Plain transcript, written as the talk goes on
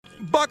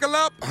Buckle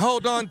up,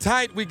 hold on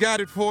tight, we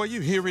got it for you.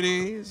 Here it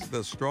is,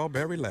 the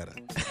Strawberry Letter.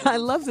 I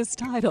love this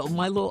title,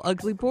 My Little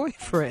Ugly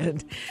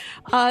Boyfriend.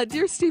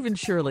 Dear Stephen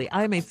Shirley,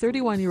 I am a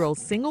 31-year-old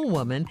single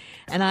woman,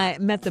 and I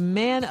met the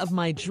man of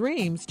my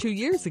dreams 2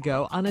 years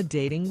ago on a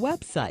dating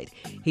website.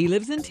 He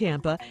lives in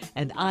Tampa,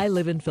 and I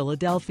live in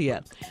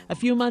Philadelphia. A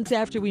few months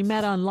after we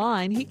met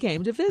online, he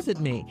came to visit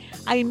me.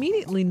 I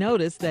immediately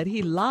noticed that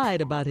he lied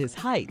about his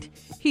height.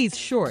 He's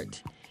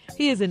short.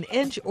 He is an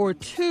inch or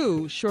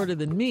two shorter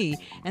than me,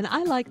 and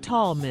I like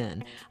tall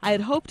men. I had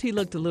hoped he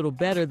looked a little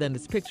better than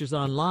his pictures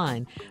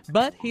online,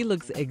 but he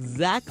looks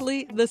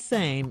exactly the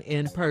same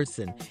in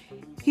person.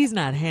 He's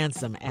not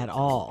handsome at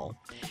all.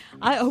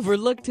 I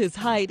overlooked his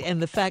height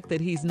and the fact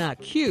that he's not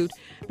cute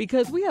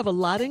because we have a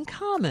lot in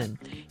common.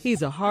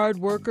 He's a hard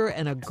worker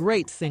and a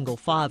great single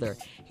father.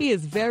 He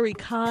is very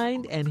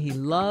kind and he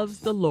loves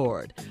the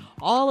Lord.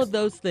 All of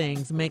those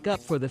things make up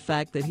for the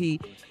fact that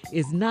he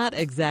is not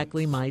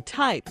exactly my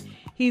type.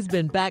 He's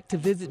been back to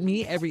visit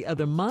me every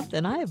other month,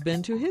 and I have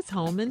been to his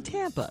home in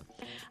Tampa.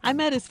 I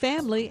met his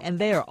family, and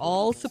they are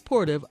all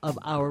supportive of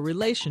our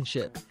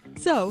relationship.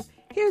 So,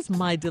 here's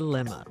my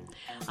dilemma.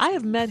 I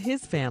have met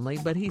his family,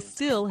 but he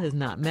still has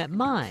not met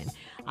mine.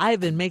 I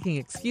have been making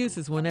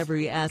excuses whenever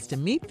he asked to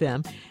meet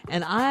them,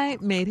 and I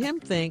made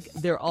him think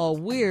they're all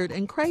weird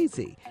and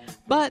crazy.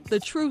 But the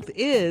truth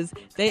is,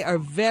 they are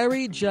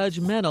very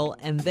judgmental,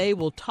 and they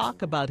will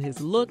talk about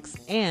his looks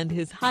and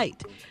his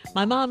height.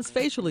 My mom's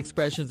facial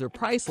expressions are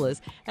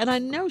priceless, and I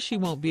know she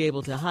won't be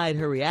able to hide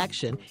her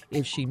reaction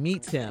if she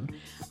meets him.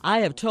 I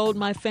have told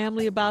my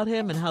family about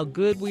him and how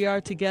good we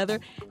are together,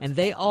 and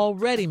they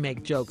already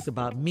make jokes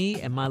about me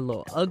and my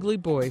little ugly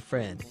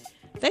boyfriend.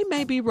 They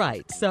may be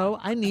right, so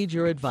I need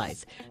your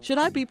advice. Should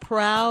I be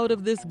proud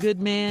of this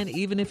good man,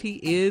 even if he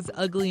is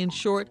ugly and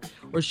short,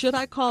 or should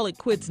I call it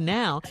quits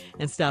now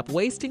and stop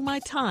wasting my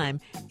time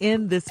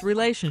in this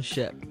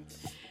relationship?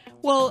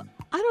 Well,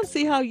 I don't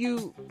see how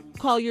you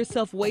call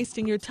yourself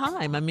wasting your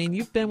time. I mean,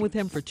 you've been with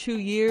him for 2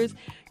 years.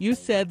 You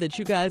said that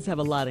you guys have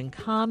a lot in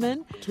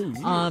common. 2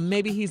 years.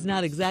 Maybe he's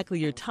not exactly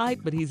your type,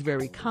 but he's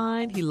very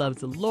kind. He loves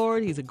the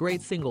Lord. He's a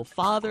great single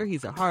father.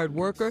 He's a hard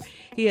worker.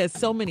 He has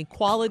so many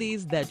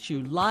qualities that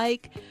you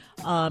like.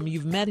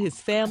 You've met his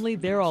family.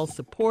 They're all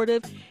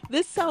supportive.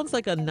 This sounds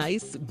like a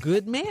nice,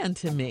 good man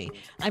to me.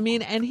 I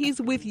mean, and he's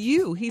with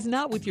you. He's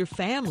not with your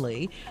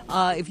family.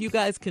 If you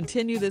guys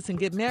continue this and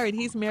get married,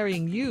 he's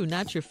marrying you,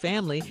 not your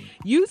family.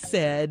 You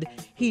said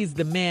he's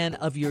the man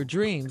of your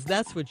dreams.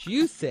 That's what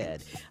you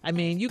said. I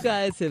mean, you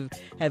guys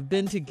have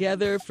been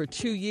together for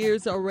 2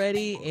 years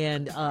already,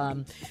 and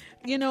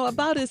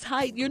about his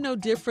height, you're no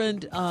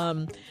different,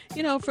 from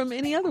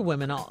any other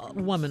woman.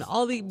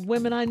 All the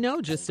women I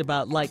know just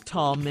about like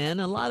tall men.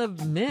 A lot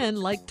of men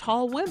like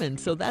tall women,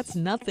 so that's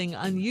nothing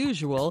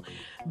unusual.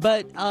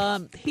 But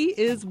he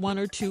is 1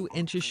 or 2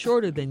 inches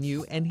shorter than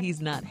you, and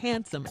he's not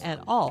handsome at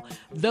all.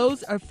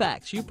 Those are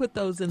facts. You put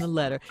those in the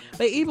letter.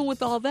 But even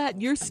with all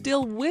that, you're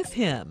still with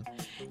him.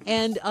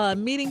 And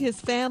meeting his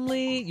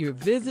family, you're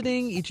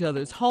visiting each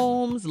other's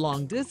homes,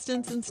 long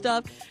distance and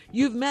stuff.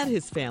 You've met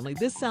his family.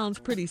 This sounds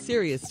pretty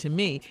serious to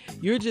me.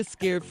 You're just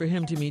scared for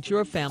him to meet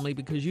your family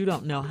because you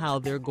don't know how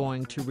they're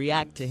going to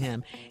react to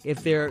him,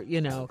 if they're,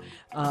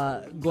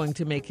 going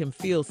to make him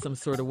feel some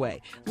sort of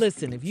way.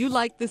 Listen, if you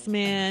like this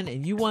man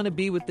and you want to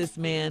be with this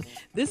man,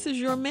 this is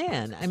your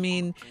man. I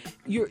mean,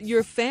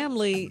 your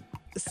family,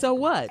 so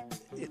what?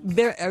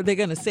 Are they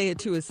going to say it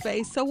to his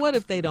face? So what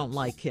if they don't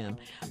like him?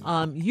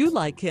 You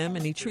like him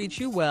and he treats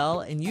you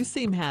well and you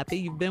seem happy.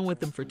 You've been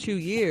with him for 2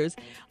 years.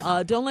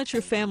 Don't let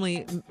your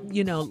family,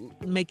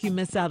 make you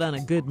miss out on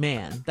a good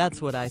man. That's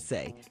what I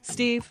say.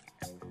 Steve?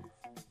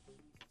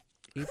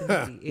 Even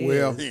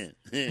though he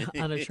is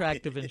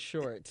unattractive and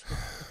short.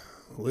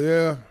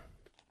 Well,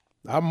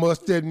 I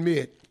must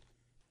admit,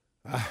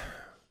 I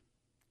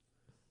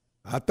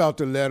thought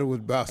the letter was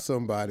about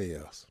somebody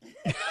else.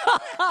 Don't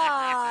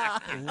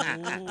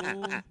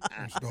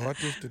start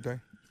this today.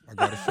 I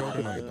got a show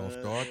tonight. Don't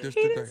start this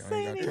today. I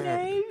ain't got time.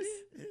 Names.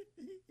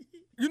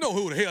 You know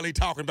who the hell he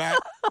talking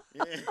about.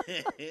 When you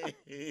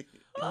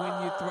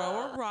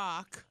throw a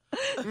rock.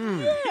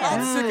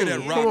 I'm sick of that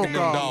rocking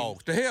them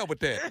dogs. The hell with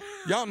that.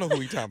 Y'all know who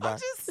he talking about.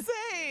 Just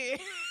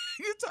say.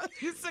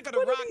 You're sick of the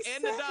rock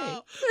and the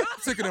dog.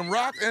 Sick of them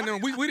rocks, and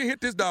then we done hit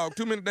this dog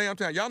too many damn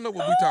times. Y'all know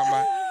what we talking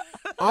about.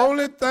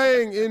 Only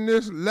thing in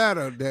this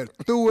letter that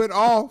threw it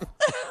off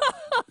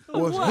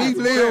was he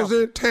lives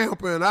in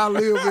Tampa and I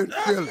live in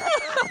Philly.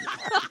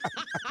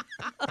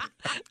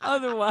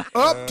 Otherwise.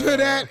 Up to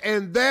that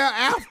and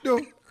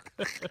thereafter,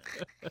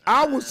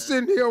 I was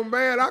sitting here,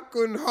 man, I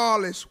couldn't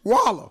hardly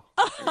swallow.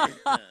 Not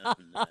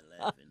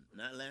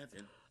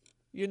laughing.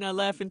 You're not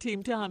laughing,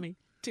 Team Tommy?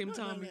 Team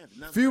Tommy.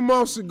 A few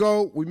months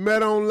ago, we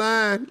met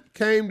online,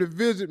 came to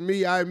visit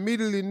me. I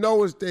immediately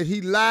noticed that he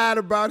lied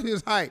about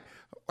his height.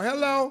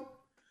 Hello?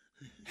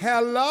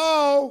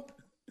 Hello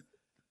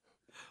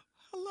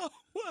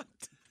what?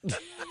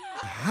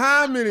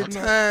 How many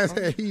times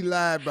had he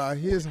lied about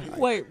his height?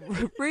 Wait,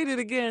 read it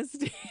again,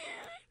 Steve.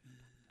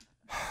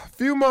 A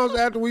few months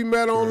after we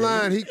met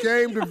online, he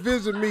came to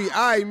visit me.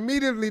 I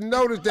immediately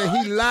noticed that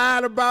he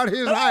lied about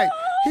his height.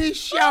 He's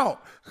short.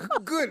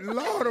 Good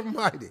Lord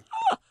Almighty.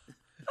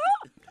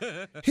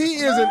 He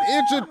is an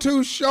inch or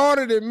two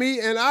shorter than me,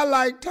 and I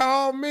like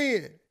tall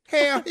men.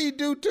 Hell, he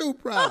do too,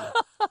 probably.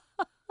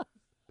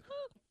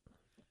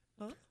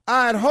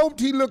 I had hoped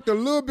he looked a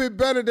little bit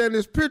better than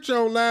his picture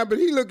online, but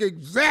he looked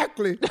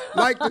exactly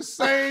like the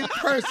same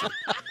person.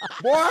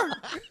 Boy,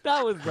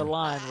 That was the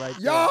line right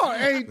there. y'all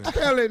ain't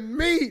telling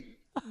me,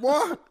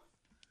 boy.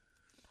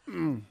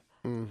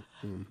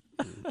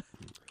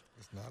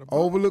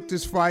 Overlooked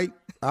his fight.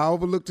 I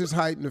overlooked his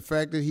height and the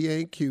fact that he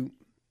ain't cute.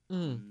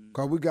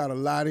 Because we got a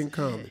lot in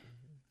common.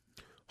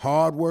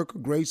 Hard worker,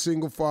 great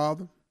single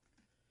father.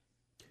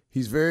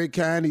 He's very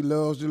kind. He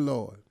loves the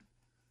Lord.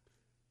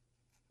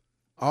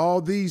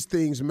 All these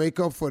things make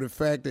up for the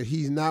fact that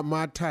he's not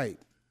my type.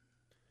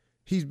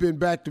 He's been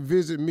back to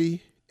visit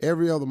me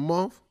every other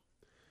month.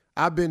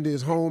 I've been to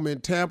his home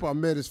in Tampa. I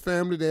met his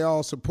family. They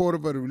all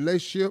supportive of the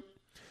relationship.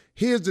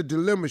 Here's the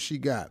dilemma she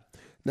got.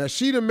 Now,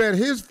 she done met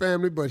his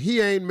family, but he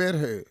ain't met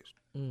hers.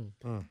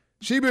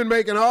 She been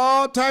making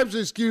all types of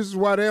excuses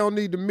why they don't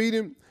need to meet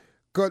him.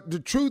 Because the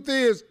truth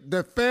is,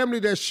 the family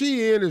that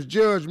she in is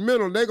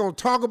judgmental. They going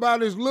to talk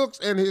about his looks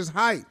and his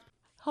height.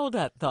 Hold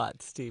that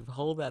thought, Steve.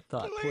 Hold that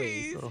thought,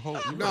 please.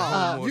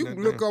 No, you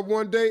can look up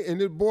one day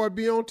and this boy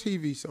be on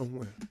TV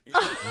somewhere.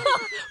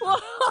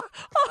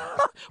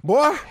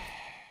 Boy.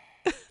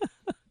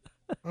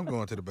 I'm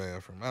going to the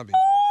bathroom. I'll be.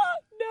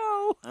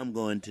 No. I'm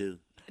going to.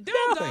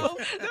 Don't go.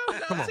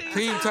 Come on,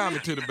 Team Tommy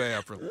to the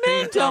bathroom.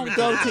 Men don't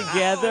go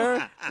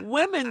together.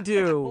 Women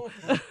do.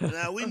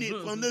 Now we need.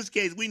 From this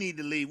case, we need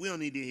to leave. We don't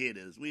need to hear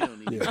this. We don't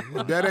need.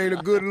 To That ain't a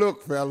good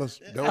look, fellas.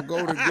 Don't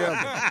go together.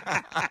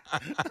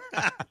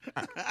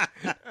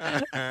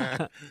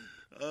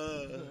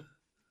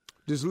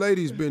 This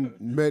lady's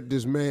met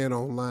this man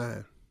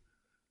online.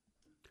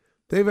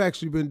 They've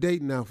actually been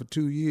dating now for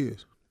 2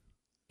 years.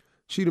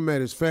 She done met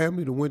his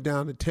family, done went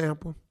down to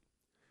Tampa.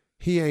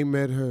 He ain't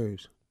met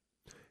hers.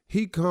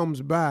 He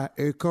comes by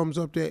and comes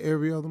up there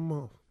every other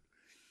month.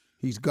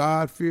 He's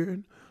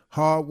God-fearing,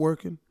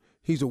 hard-working.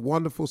 He's a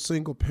wonderful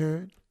single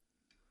parent.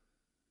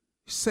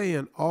 He's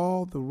saying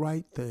all the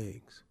right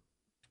things.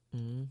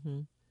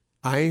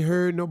 I ain't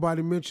heard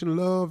nobody mention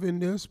love in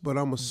this, but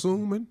I'm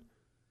assuming,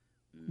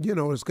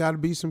 there's got to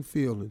be some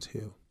feelings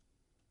here.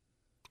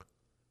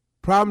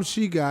 Problem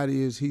she got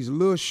is he's a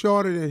little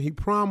shorter than he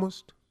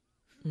promised,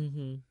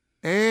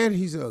 and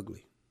he's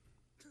ugly.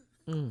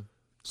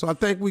 So I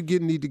think we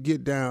need to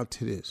get down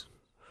to this.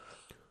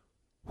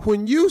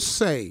 When you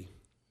say,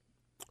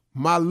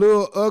 my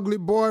little ugly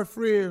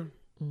boyfriend,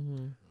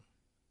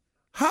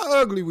 how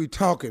ugly we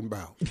talking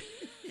about?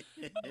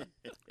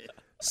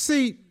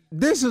 See,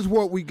 this is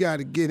what we got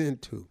to get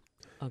into.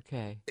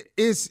 Okay.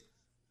 Is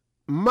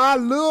my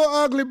little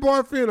ugly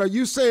boyfriend, are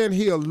you saying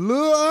he a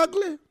little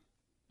ugly?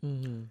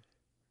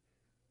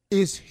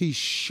 Is he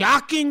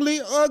shockingly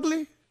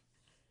ugly?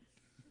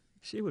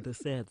 She would have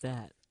said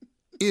that.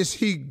 Is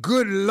he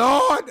good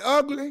Lord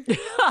ugly? Wait,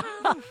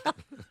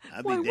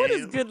 what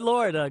is good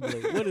Lord ugly?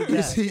 What is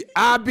Is that? he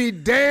I be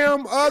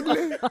damn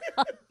ugly?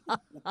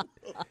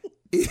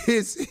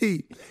 Is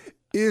he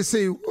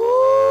woo-wee,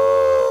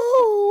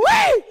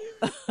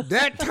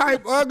 that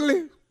type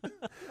ugly?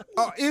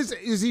 Or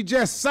is he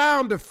just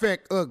sound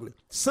effect ugly?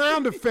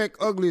 Sound effect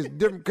ugly is a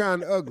different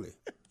kind of ugly.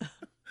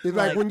 It's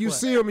like when you what?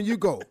 see him and you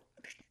go,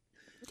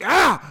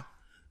 ah!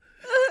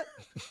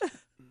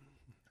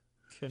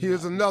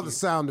 Here's another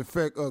sound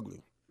effect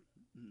ugly.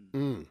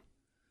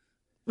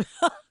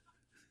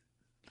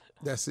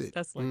 That's it.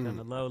 That's like on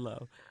the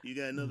low. You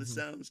got another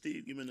sound,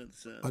 Steve? Give me another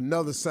sound.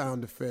 Another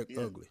sound effect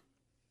ugly.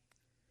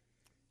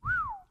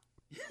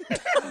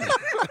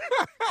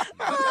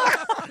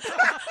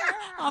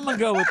 I'm going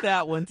to go with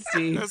that one,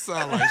 Steve. That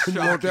sound like You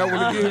want that one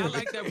I again?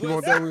 like that You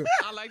want that whistle. one?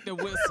 I like the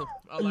whistle.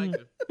 I like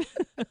it.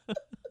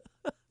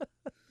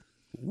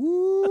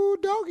 Woo,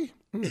 doggy.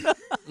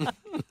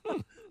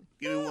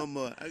 Give me one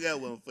more. I got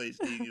one for you,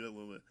 Steve. Give me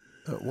one more.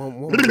 One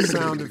more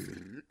sound effect.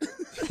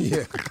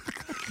 Yeah.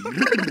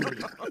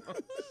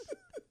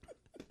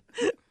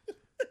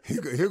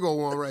 Here go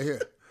one right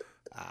here.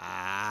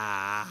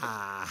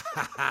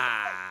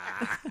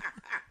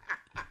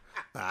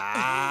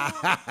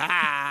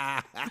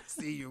 I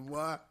see you,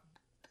 boy.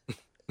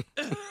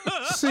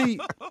 See,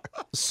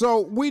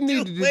 so we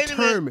need to Wait a minute.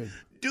 determine.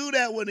 Do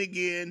that one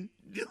again.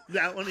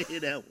 I want to hear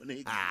that one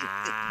again.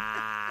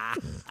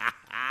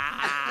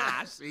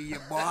 I see you,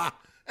 boy.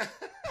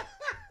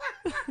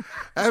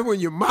 That's when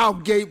your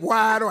mouth gape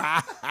wide.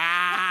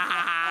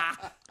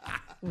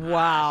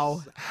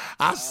 Wow.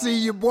 I see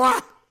you, boy.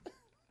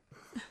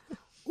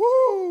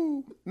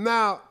 Woo.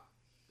 Now,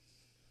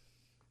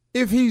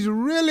 if he's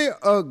really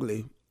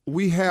ugly,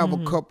 we have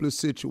a couple of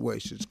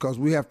situations because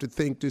we have to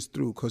think this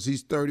through because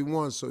he's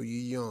 31, so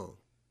you're young.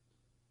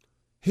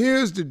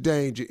 Here's the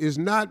danger. It's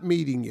not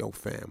meeting your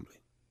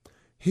family.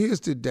 Here's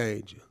the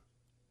danger.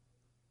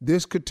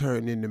 This could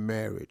turn into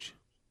marriage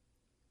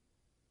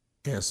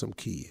and some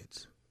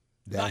kids.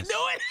 That's,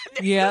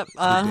 Yep.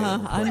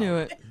 I knew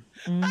it.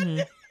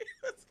 Mm-hmm.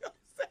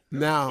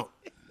 now,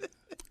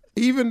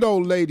 even though,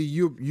 lady,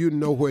 you're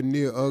nowhere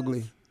near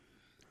ugly,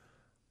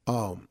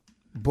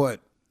 but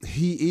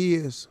he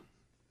is.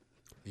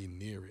 He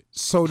near it.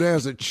 So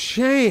there's a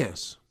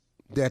chance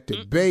that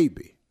the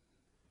baby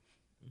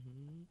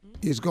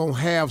is going to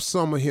have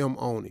some of him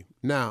on him.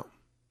 Now,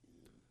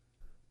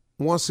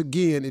 once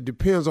again, it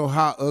depends on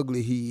how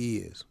ugly he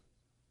is.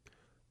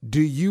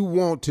 Do you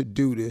want to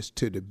do this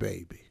to the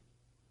baby?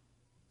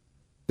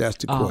 That's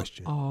the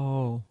question.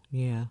 Oh,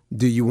 yeah.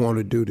 Do you want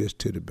to do this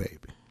to the baby?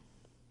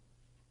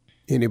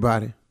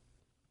 Anybody?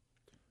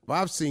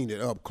 Well, I've seen it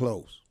up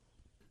close.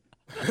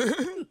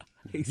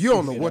 You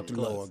don't know what the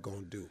Lord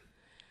going to do.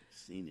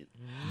 Seen it.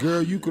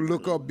 Girl, you could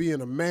look up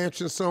being a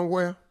mansion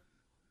somewhere.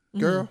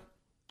 Girl,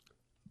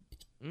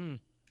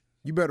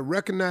 you better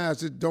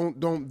recognize it.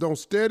 Don't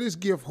stare this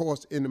gift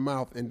horse in the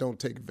mouth and don't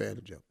take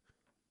advantage of it.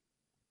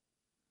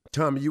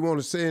 Tommy, you want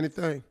to say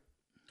anything?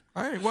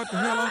 Hey, what the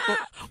hell?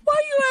 Why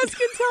are you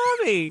asking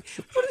Tommy?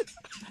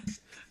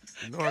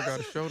 You know I got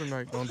a show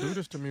tonight. Don't do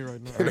this to me right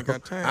now. I ain't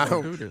got time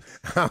to do this.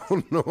 I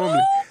don't normally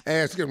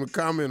ask him to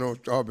comment on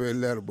Strawberry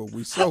Letter, but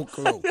we so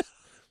close.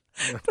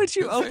 But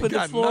you This open ain't the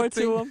got floor to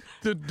nothing him.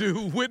 to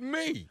do with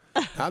me.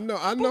 I know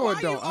why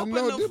it don't. you I open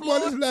know the this, floor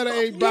this letter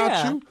ain't about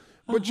Yeah. you,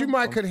 but you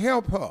might could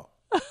help her.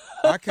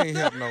 I can't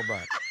help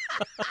nobody.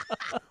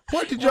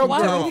 What did your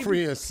why do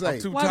girlfriend say I'm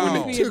too Why tall.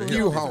 would when he they be took able to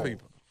you These home?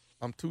 people.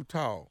 I'm too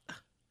tall.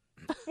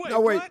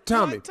 No, wait,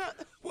 Tommy.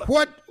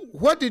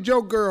 What did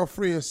your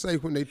girlfriend say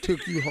when they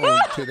took you home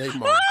to their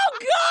mom?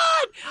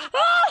 Oh,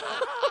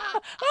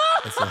 God!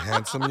 It's a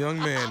handsome young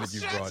man that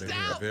you brought in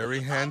here. A very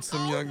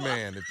handsome young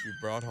man that you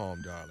brought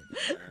home,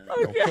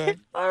 darling. Okay.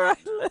 All right,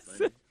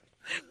 listen.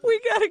 We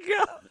got to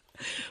go.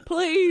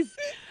 Please,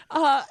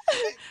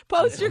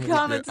 post your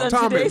comments on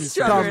Tommy, today's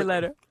Strawberry Tommy.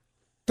 Letter.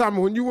 Tommy,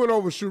 when you went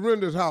over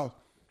Sharinda's house,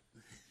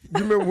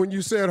 you remember when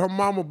you said her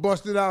mama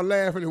busted out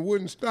laughing and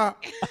wouldn't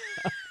stop?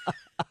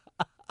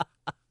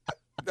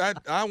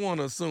 I want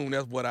to assume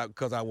that's what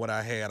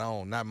I had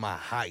on, not my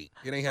height.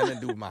 It ain't had nothing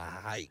to do with my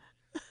height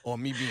or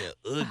me being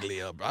ugly.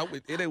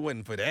 It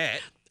wasn't for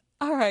that.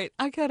 All right,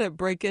 I got to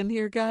break in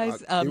here,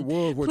 guys. It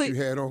was what please,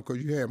 you had on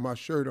because you had my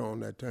shirt on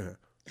that time.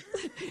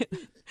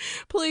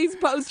 please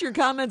post your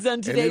comments on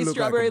And it today's looked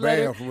Strawberry like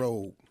a Letter.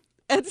 bathrobe.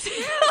 It's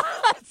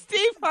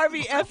Steve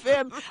Harvey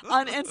FM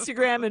on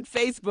Instagram and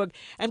Facebook.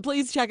 And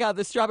please check out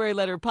the Strawberry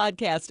Letter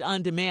podcast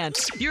on demand.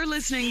 You're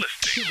listening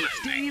to the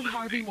Steve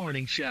Harvey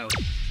Morning Show.